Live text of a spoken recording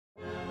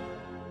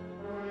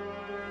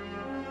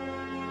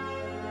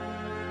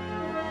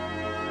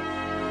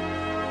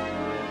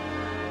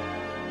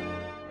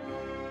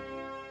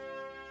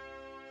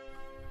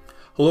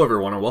Hello,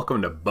 everyone, and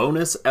welcome to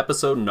bonus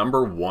episode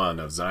number 1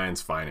 of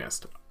Zion's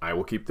Finest. I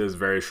will keep this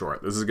very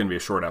short. This is going to be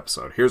a short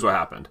episode. Here's what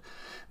happened.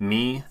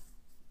 Me,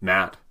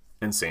 Matt,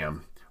 and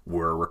Sam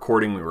were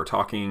recording, we were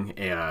talking,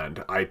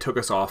 and I took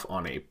us off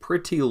on a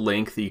pretty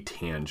lengthy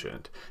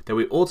tangent that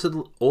we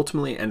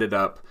ultimately ended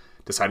up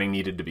deciding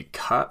needed to be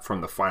cut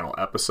from the final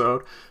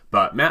episode,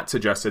 but Matt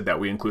suggested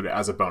that we include it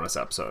as a bonus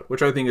episode,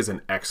 which I think is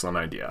an excellent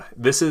idea.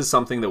 This is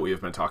something that we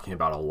have been talking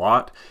about a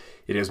lot.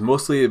 It is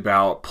mostly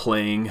about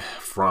playing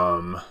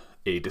from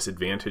a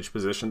disadvantaged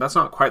position. That's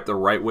not quite the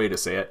right way to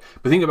say it,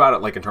 but think about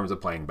it like in terms of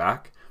playing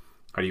back.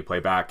 How do you play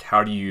back?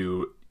 How do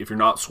you, if you're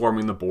not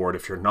swarming the board,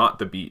 if you're not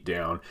the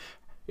beatdown,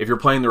 if you're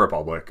playing the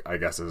Republic, I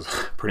guess is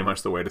pretty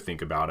much the way to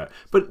think about it.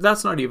 But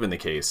that's not even the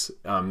case.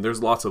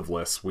 There's lots of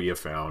lists we have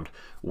found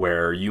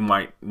where you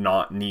might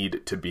not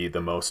need to be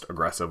the most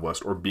aggressive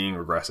list, or being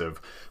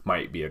aggressive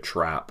might be a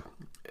trap.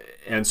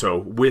 And so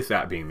with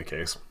that being the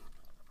case,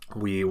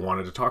 we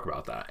wanted to talk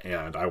about that,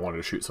 and I wanted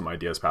to shoot some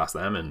ideas past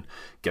them and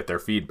get their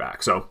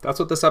feedback. So that's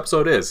what this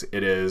episode is.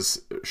 It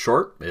is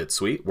short, it's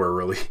sweet. We're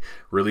really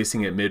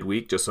releasing it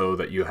midweek just so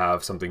that you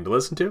have something to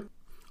listen to.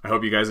 I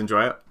hope you guys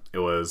enjoy it. It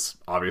was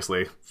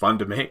obviously fun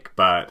to make,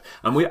 but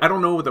I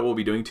don't know that we'll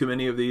be doing too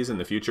many of these in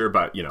the future,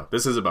 but you know,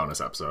 this is a bonus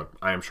episode.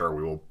 I am sure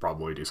we will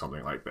probably do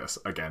something like this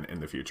again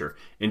in the future.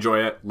 Enjoy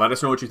it. Let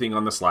us know what you think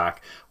on the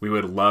Slack. We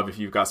would love if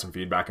you've got some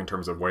feedback in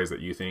terms of ways that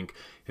you think,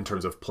 in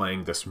terms of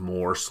playing this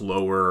more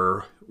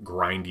slower,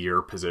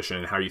 grindier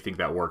position, how you think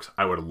that works.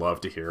 I would love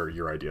to hear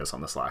your ideas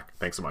on the Slack.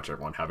 Thanks so much,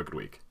 everyone. Have a good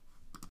week.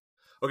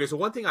 Okay, so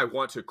one thing I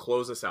want to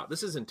close this out.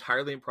 This is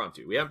entirely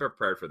impromptu. We haven't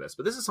prepared for this,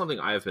 but this is something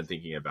I have been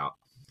thinking about.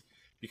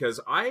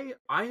 Because I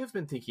have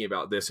been thinking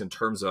about this in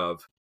terms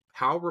of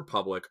how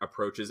Republic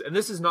approaches, and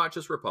this is not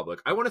just Republic.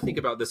 I want to think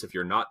about this if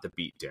you're not the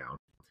beatdown,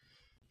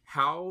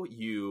 how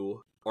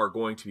you are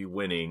going to be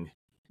winning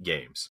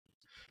games.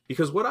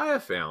 Because what I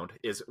have found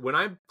is when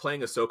I'm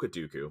playing Ahsoka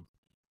Dooku,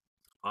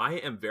 I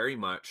am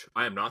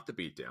not the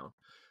beatdown.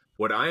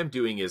 What I am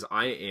doing is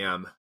I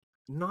am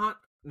I'm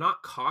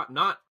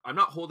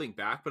not holding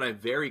back, but I'm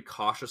very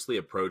cautiously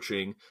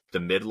approaching the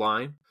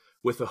midline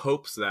with the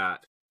hopes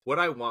that what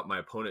I want my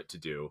opponent to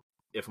do,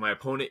 if my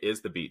opponent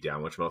is the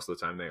beatdown, which most of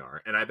the time they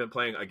are, and I've been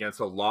playing against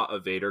a lot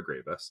of Vader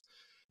Grievous,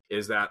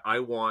 is that I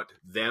want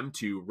them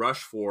to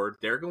rush forward.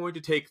 They're going to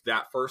take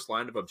that first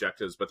line of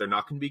objectives, but they're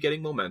not going to be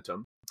getting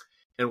momentum.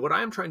 And what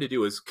I'm trying to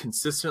do is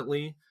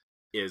consistently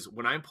is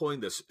when I'm pulling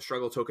this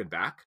struggle token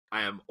back,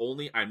 I'm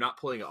not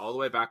pulling it all the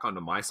way back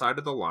onto my side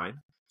of the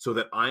line so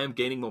that I am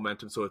gaining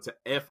momentum. So it's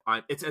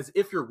as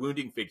if you're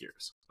wounding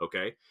figures,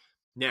 okay?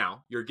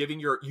 Now,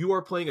 you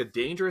are playing a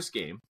dangerous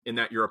game in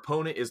that your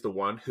opponent is the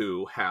one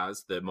who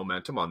has the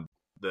momentum on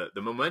the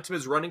momentum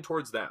is running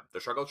towards them.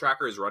 The struggle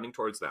tracker is running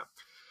towards them.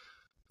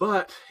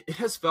 But it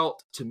has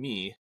felt to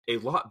me a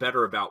lot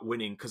better about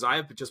winning because I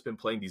have just been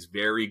playing these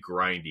very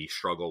grindy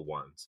struggle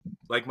ones.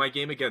 Like my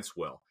game against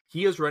Will.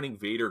 He is running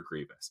Vader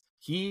Grievous.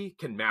 He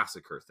can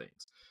massacre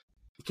things.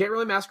 He can't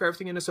really massacre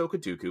everything in Ahsoka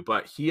Dooku,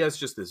 but he has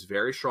just this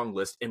very strong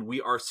list, and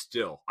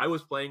I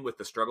was playing with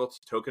the struggle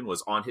token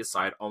was on his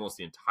side almost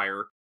the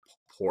entire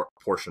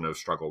portion of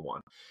struggle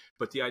 1.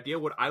 But the idea,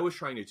 what I was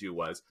trying to do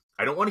was,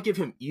 I don't want to give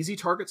him easy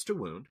targets to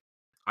wound.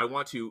 I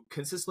want to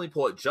consistently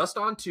pull it just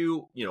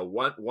onto,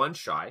 one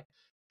shy,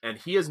 and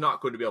he is not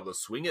going to be able to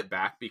swing it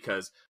back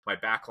because my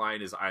back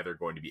line is either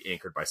going to be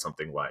anchored by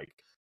something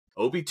like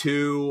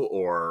Obi-2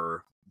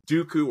 or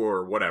Dooku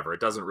or whatever.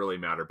 It doesn't really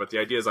matter. But the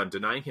idea is I'm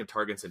denying him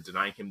targets and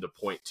denying him the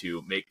point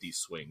to make these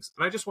swings.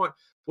 And I just what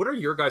are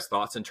your guys'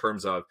 thoughts in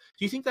terms of,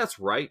 do you think that's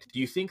right? Do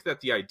you think that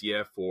the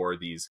idea for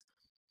these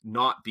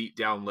not beat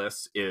down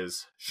lists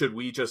is, should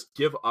we just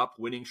give up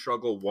winning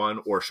struggle 1,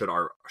 or should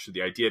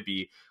the idea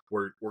be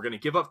we're going to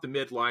give up the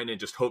midline and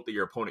just hope that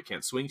your opponent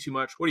can't swing too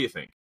much? What do you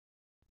think?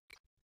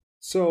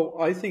 So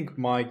I think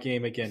my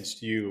game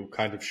against you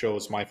kind of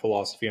shows my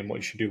philosophy on what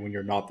you should do when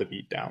you're not the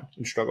beatdown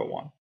in struggle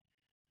 1.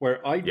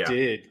 Where I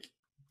did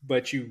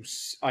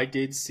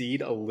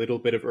seed a little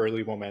bit of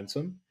early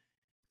momentum.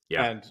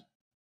 Yeah. And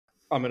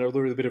I'm in a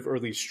little bit of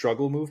early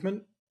struggle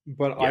movement,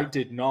 but I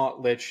did not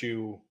let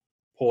you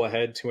pull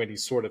ahead to any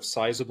sort of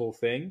sizable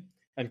thing,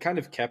 and kind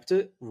of kept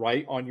it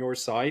right on your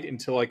side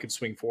until I could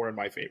swing 4 in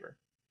my favor.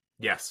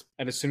 Yes.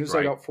 And as soon as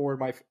I got 4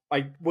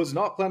 I was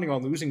not planning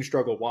on losing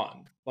struggle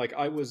 1. Like,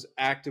 I was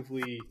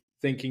actively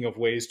thinking of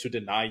ways to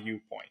deny you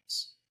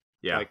points.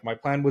 Yeah. Like, my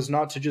plan was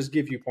not to just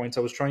give you points.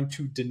 I was trying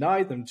to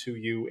deny them to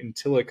you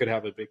until I could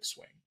have a big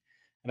swing.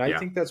 And I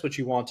think that's what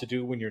you want to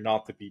do when you're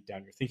not the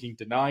beatdown. You're thinking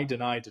deny,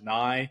 deny,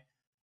 deny.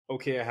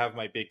 Okay, I have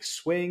my big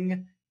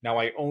swing. Now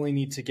I only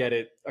need to get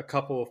it a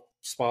couple of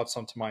spots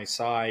onto my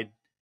side,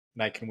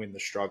 and I can win the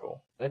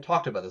struggle. I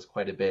talked about this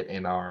quite a bit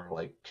in our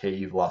okay,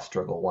 you've lost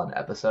struggle 1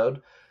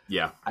 episode.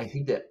 Yeah. I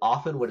think that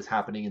often what is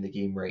happening in the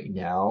game right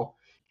now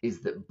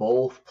is that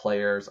both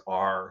players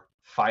are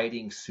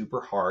fighting super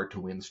hard to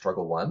win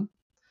struggle 1.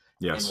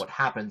 Yes. And what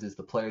happens is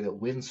the player that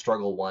wins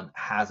struggle 1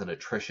 has an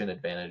attrition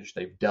advantage.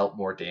 They've dealt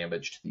more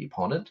damage to the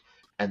opponent,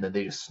 and then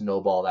they just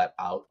snowball that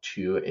out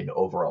to an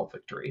overall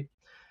victory.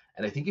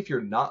 And I think if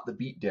you're not the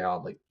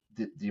beatdown, like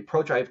the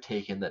approach I've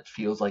taken that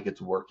feels like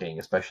it's working,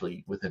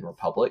 especially within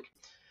Republic,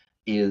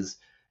 is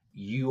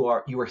you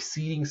are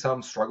seeding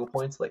some struggle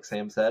points, like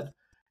Sam said.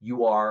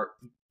 You are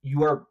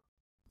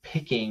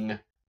picking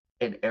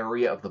an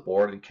area of the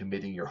board and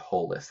committing your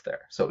whole list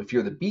there. So if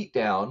you're the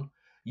beatdown,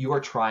 you are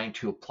trying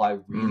to apply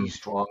really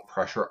strong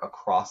pressure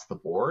across the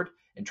board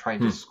and trying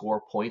to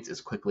score points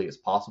as quickly as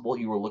possible.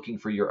 You are looking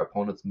for your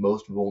opponent's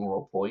most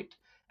vulnerable point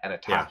and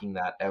attacking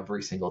that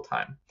every single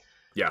time.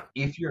 Yeah.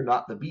 If you're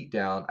not the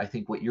beatdown, I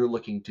think what you're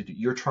looking to do,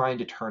 you're trying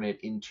to turn it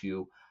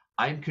into,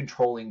 I'm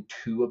controlling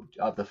 2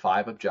 of the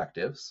 5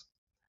 objectives,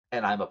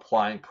 and I'm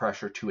applying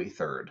pressure to a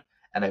third.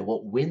 And I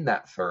won't win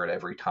that third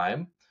every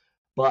time,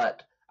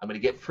 but I'm going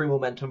to get free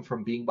momentum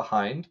from being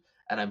behind,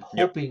 and I'm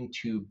hoping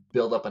to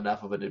build up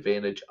enough of an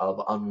advantage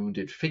of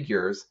unwounded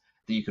figures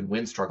that you can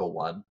win Struggle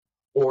 1.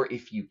 Or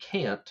if you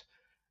can't,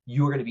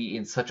 you are going to be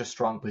in such a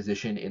strong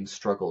position in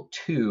Struggle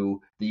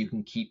 2 that you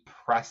can keep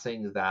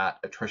pressing that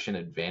attrition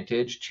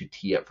advantage to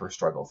tee up for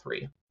Struggle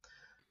 3.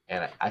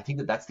 And I think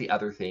that that's the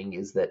other thing,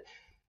 is that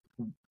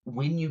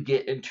when you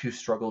get into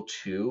Struggle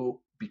 2,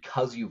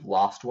 because you've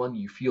lost one,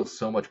 you feel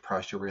so much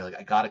pressure where you're like,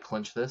 I got to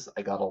clinch this,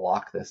 I got to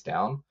lock this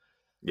down.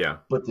 Yeah.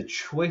 But the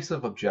choice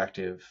of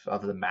objective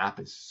of the map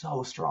is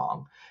so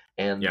strong.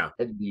 And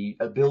the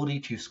ability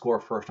to score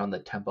first on the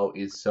tempo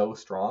is so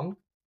strong.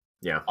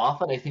 Yeah.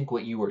 Often I think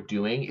what you are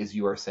doing is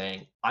you are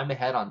saying, I'm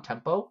ahead on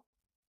tempo.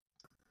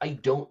 I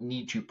don't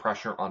need to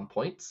pressure on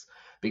points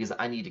because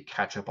I need to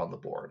catch up on the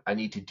board. I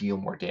need to deal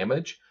more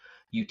damage.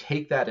 You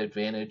take that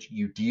advantage,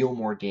 you deal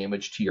more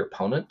damage to your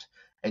opponent,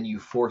 and you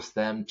force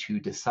them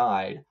to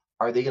decide,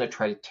 are they going to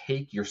try to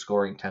take your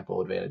scoring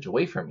tempo advantage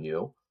away from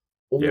you,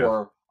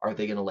 or are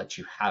they going to let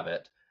you have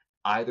it?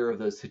 Either of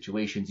those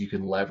situations you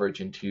can leverage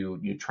into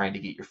you trying to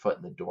get your foot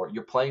in the door.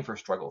 You're playing for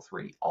Struggle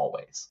 3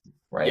 always,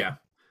 right? Yeah.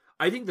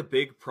 I think the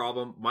big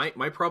problem, my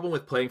problem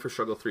with playing for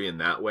Struggle 3 in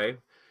that way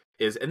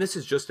is, and this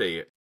is just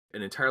an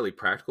entirely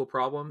practical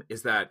problem,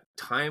 is that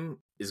time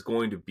is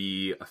going to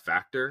be a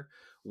factor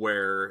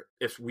where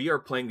if we are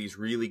playing these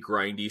really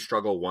grindy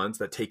Struggle 1s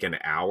that take an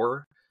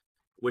hour,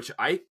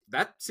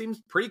 that seems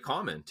pretty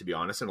common, to be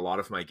honest, in a lot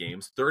of my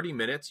games. 30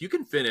 minutes, you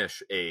can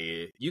finish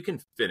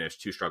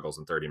 2 struggles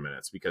in 30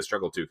 minutes because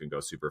Struggle 2 can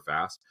go super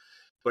fast.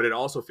 But it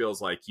also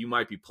feels like you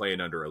might be playing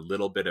under a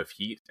little bit of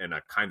heat and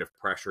a kind of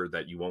pressure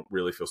that you won't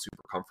really feel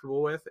super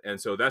comfortable with.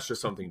 And so that's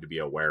just something to be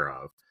aware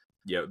of.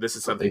 This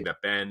is something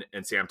that Ben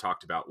and Sam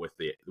talked about with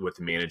the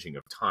managing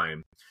of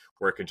time,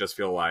 where it can just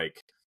feel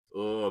like,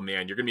 oh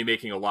man, you're going to be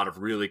making a lot of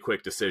really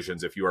quick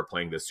decisions if you are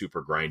playing this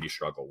super grindy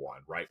Struggle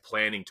 1, right?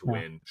 Planning to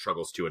win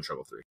Struggles 2 and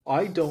Struggle 3.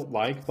 I don't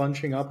like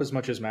bunching up as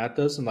much as Matt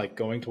does and like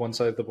going to one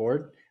side of the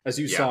board. As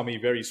you saw me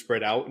very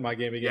spread out in my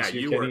game against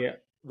you, Kenny.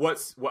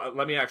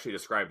 Let me actually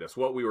describe this.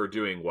 What we were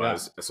doing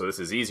was, so this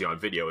is easy on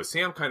video, is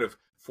Sam kind of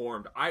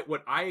formed,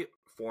 what I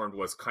formed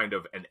was kind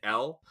of an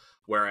L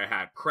where I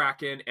had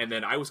Kraken, and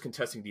then I was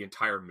contesting the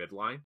entire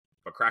midline,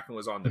 but Kraken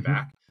was on the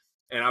back,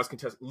 and I was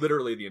contesting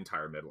literally the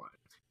entire midline.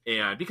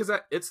 And because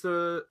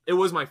it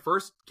was my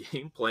first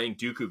game playing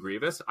Dooku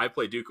Grievous. I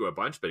played Dooku a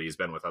bunch, but he's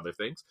been with other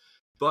things.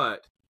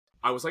 But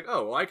I was like,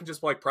 oh, well, I can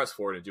just like press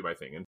forward and do my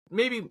thing. And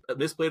maybe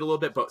misplayed a little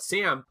bit, but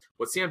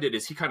what Sam did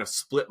is he kind of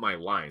split my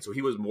line. So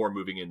he was more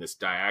moving in this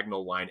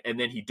diagonal line. And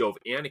then he dove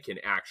Anakin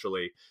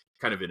actually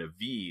kind of in a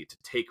V to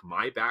take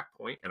my back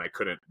point. And I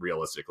couldn't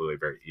realistically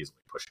very easily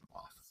push him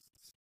off.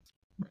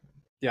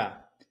 Yeah.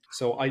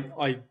 So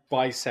I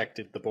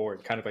bisected the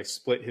board. Kind of I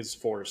split his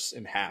force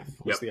in half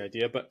was the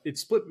idea. But it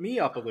split me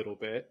up a little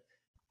bit.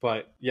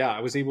 But yeah, I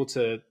was able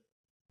to,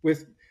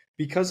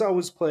 because I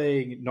was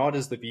playing not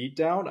as the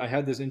beatdown, I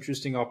had this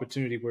interesting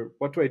opportunity where,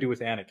 what do I do with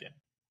Anakin?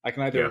 I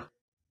can either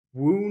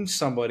wound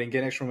somebody and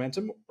get extra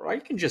momentum, or I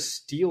can just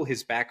steal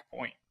his back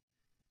point.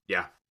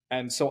 Yeah.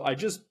 And so I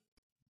just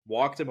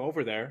walked him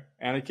over there.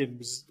 Anakin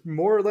was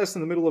more or less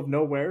in the middle of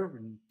nowhere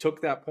and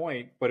took that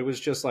point, but it was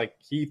just like,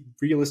 he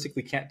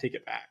realistically can't take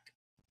it back.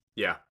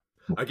 Yeah.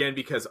 Again,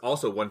 because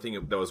also one thing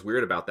that was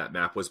weird about that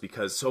map was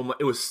because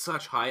it was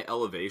such high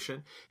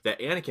elevation that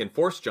Anakin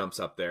force jumps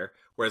up there,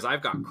 whereas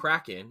I've got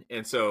Kraken,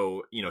 and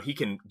so he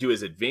can do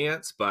his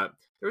advance. But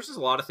there was just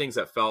a lot of things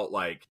that felt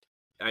like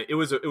it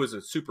was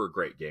a super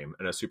great game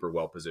and a super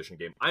well positioned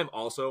game. I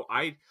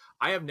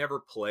have never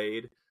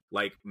played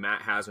like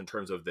Matt has in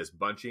terms of this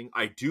bunching.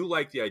 I do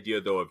like the idea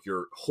though of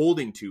you're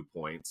holding 2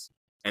 points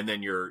and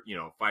then you're,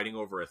 fighting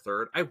over a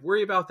third. I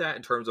worry about that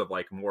in terms of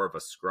like more of a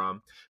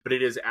scrum, but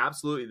it is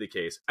absolutely the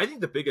case. I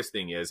think the biggest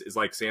thing is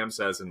like Sam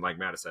says and like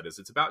Matt said, is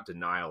it's about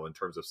denial in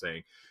terms of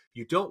saying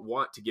you don't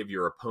want to give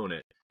your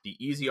opponent the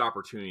easy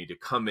opportunity to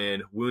come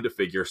in, wound a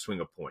figure, swing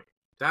a point.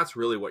 That's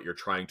really what you're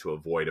trying to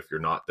avoid if you're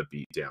not the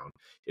beatdown,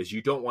 is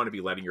you don't want to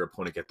be letting your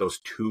opponent get those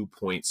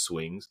 2-point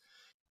swings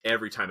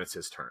every time it's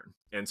his turn.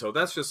 And so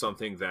that's just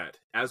something that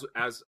as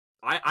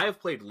I have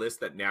played lists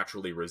that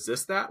naturally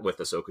resist that with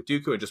Ahsoka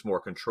Dooku and just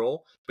more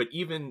control, but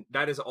even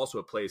that is also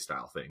a play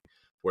style thing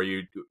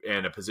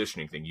and a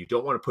positioning thing. You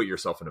don't want to put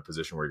yourself in a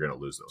position where you're going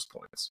to lose those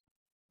points.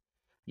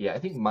 Yeah, I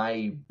think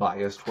my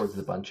bias towards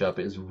the bunch up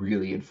is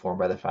really informed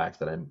by the fact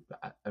that I'm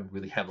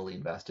really heavily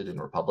invested in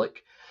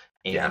Republic,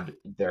 Yeah. and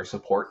their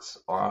supports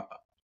are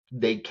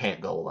they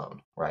can't go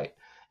alone, right?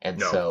 And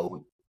No.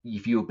 so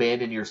if you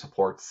abandon your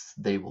supports,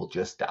 they will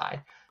just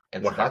die.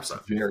 And so that's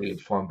 100%. very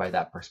informed by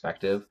that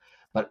perspective.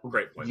 But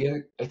Great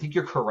point. I think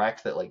you're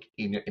correct that like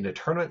in a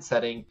tournament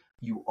setting,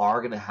 you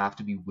are going to have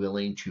to be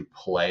willing to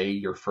play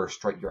your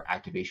your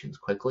activations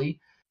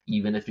quickly,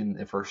 even if in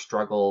the first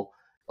struggle,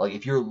 like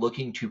if you're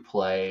looking to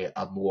play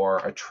a more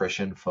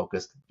attrition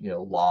focused,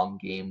 long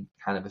game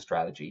kind of a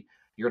strategy,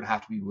 you're going to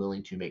have to be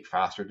willing to make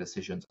faster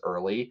decisions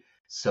early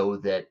so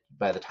that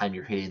by the time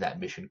you're hitting that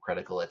mission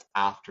critical, it's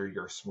after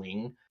your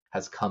swing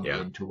has come Yeah.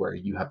 into where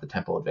you have the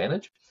tempo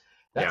advantage.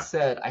 That Yeah.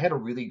 said, I had a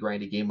really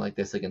grindy game like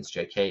this against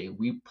JK.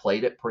 We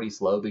played it pretty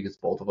slow because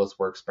both of us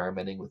were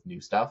experimenting with new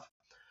stuff,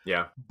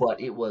 Yeah. but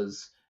it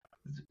was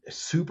a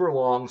super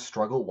long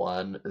struggle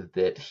one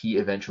that he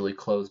eventually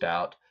closed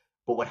out.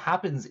 But what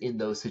happens in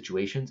those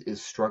situations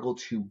is struggle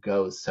two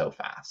goes so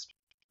fast.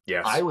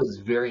 Yes. I was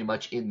very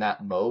much in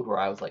that mode where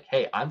I was like,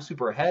 hey, I'm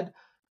super ahead.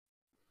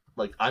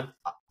 Like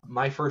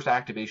my first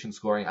activation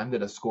scoring, I'm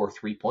going to score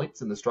 3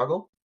 points in the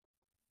struggle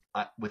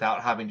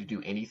without having to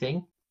do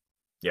anything.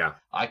 Yeah.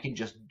 I can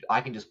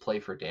just play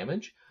for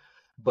damage.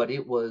 But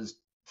it was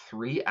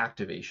 3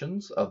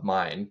 activations of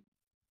mine,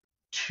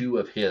 2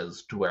 of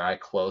his, to where I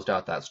closed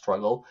out that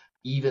struggle,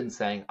 even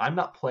saying I'm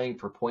not playing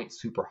for points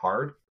super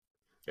hard.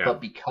 Yeah.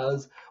 But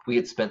because we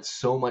had spent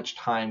so much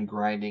time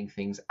grinding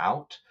things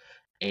out,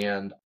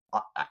 and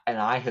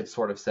I had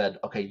sort of said,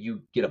 okay,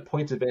 you get a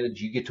points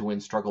advantage, you get to win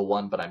struggle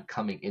 1, but I'm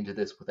coming into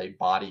this with a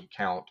body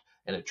count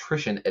and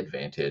attrition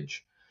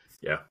advantage.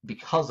 Yeah.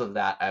 Because of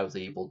that, I was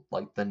able,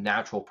 like the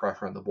natural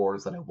pressure on the board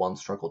is that I won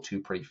struggle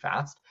 2 pretty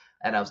fast,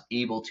 and I was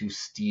able to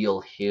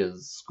steal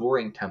his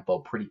scoring tempo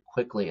pretty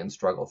quickly in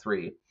struggle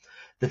 3.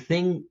 The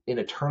thing in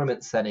a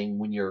tournament setting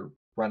when you're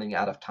running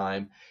out of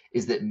time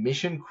is that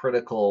mission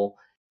critical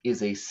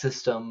is a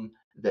system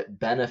that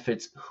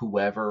benefits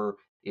whoever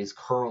is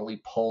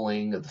currently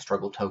pulling the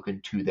struggle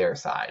token to their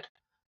side.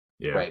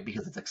 Yeah. Right,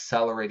 because it's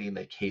accelerating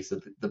the pace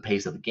of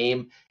the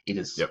game. It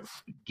is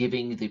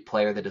giving the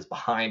player that is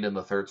behind in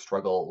the third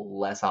struggle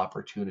less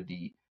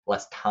opportunity,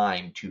 less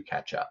time to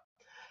catch up.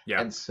 Yeah.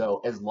 And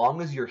so as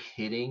long as you're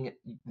hitting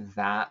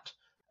that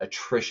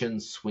attrition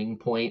swing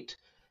point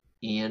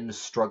in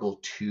struggle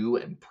 2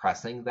 and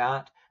pressing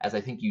that, as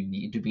I think you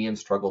need to be in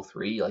struggle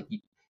 3, like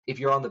if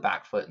you're on the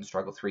back foot in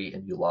struggle 3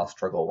 and you lost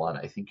struggle 1,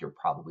 I think you're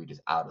probably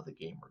just out of the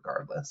game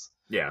regardless.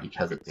 Yeah.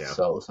 Because it's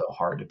so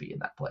hard to be in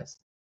that place.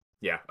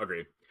 Yeah,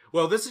 agreed.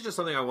 Well, this is just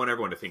something I want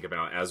everyone to think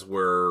about as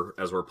we're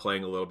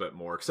playing a little bit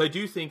more, because I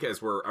do think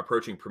as we're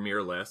approaching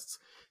premier lists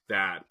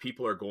that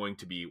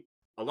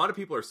a lot of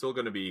people are still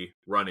going to be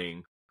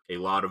running a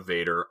lot of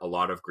Vader, a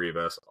lot of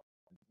Grievous.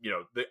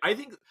 I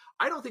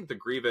don't think the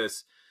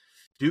Grievous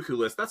Dooku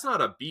list, that's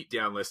not a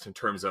beatdown list in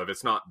terms of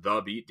it's not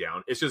the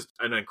beatdown. It's just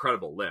an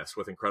incredible list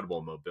with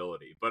incredible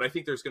mobility. But I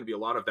think there's going to be a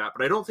lot of that.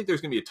 But I don't think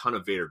there's going to be a ton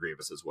of Vader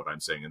Grievous is what I'm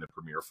saying in the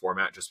Premier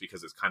format, just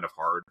because it's kind of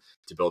hard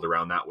to build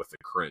around that with the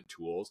current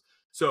tools.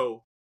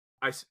 So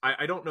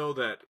I don't know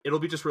that it'll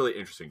be just really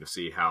interesting to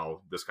see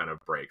how this kind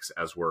of breaks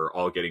as we're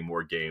all getting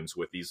more games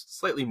with these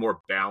slightly more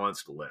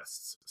balanced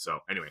lists. So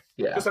anyway,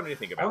 just something to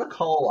think about. I want to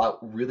call out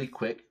really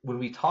quick, when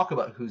we talk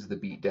about who's the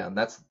beatdown,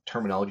 that's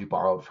terminology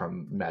borrowed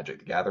from Magic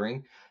the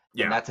Gathering.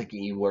 Yeah. And that's a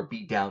game where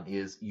beatdown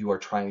is you are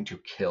trying to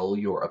kill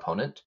your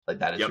opponent. Like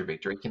that is your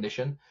victory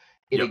condition.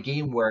 In a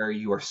game where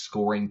you are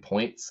scoring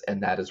points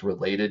and that is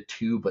related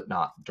to but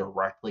not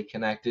directly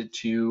connected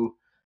to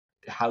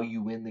how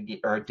you win the game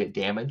or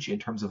damage in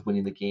terms of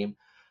winning the game,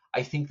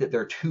 I think that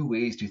there are 2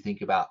 ways to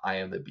think about I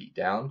am the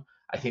beatdown.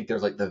 I think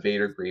there's like the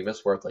Vader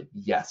Grievous where it's like,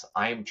 yes,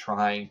 I am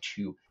trying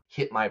to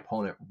hit my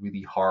opponent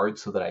really hard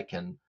so that I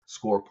can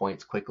score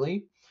points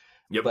quickly.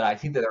 But I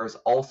think that there's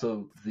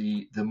also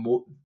the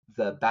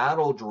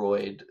battle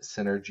droid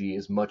synergy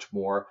is much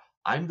more,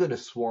 I'm going to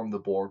swarm the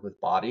board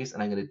with bodies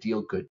and I'm going to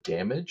deal good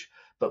damage,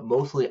 but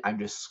mostly I'm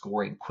just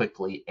scoring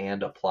quickly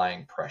and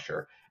applying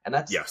pressure. And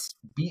that's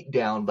beat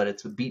down, but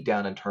it's a beat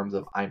down in terms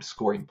of I'm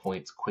scoring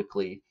points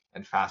quickly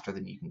and faster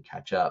than you can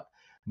catch up,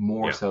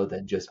 more so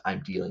than just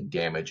I'm dealing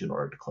damage in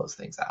order to close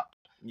things out.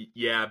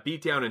 Yeah,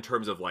 beat down in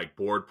terms of like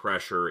board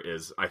pressure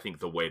is, I think,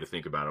 the way to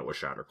think about it with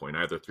Shatterpoint,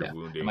 either through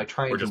wounding. Am I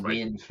trying to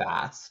win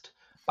fast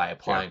by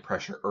applying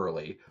pressure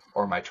early,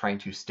 or am I trying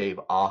to stave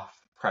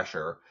off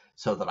pressure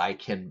so that I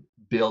can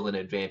build an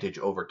advantage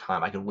over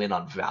time? I can win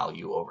on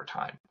value over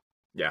time.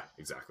 Yeah,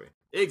 exactly.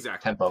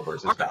 Tempo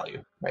versus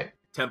value, right?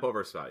 Tempo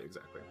versus value,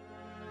 exactly.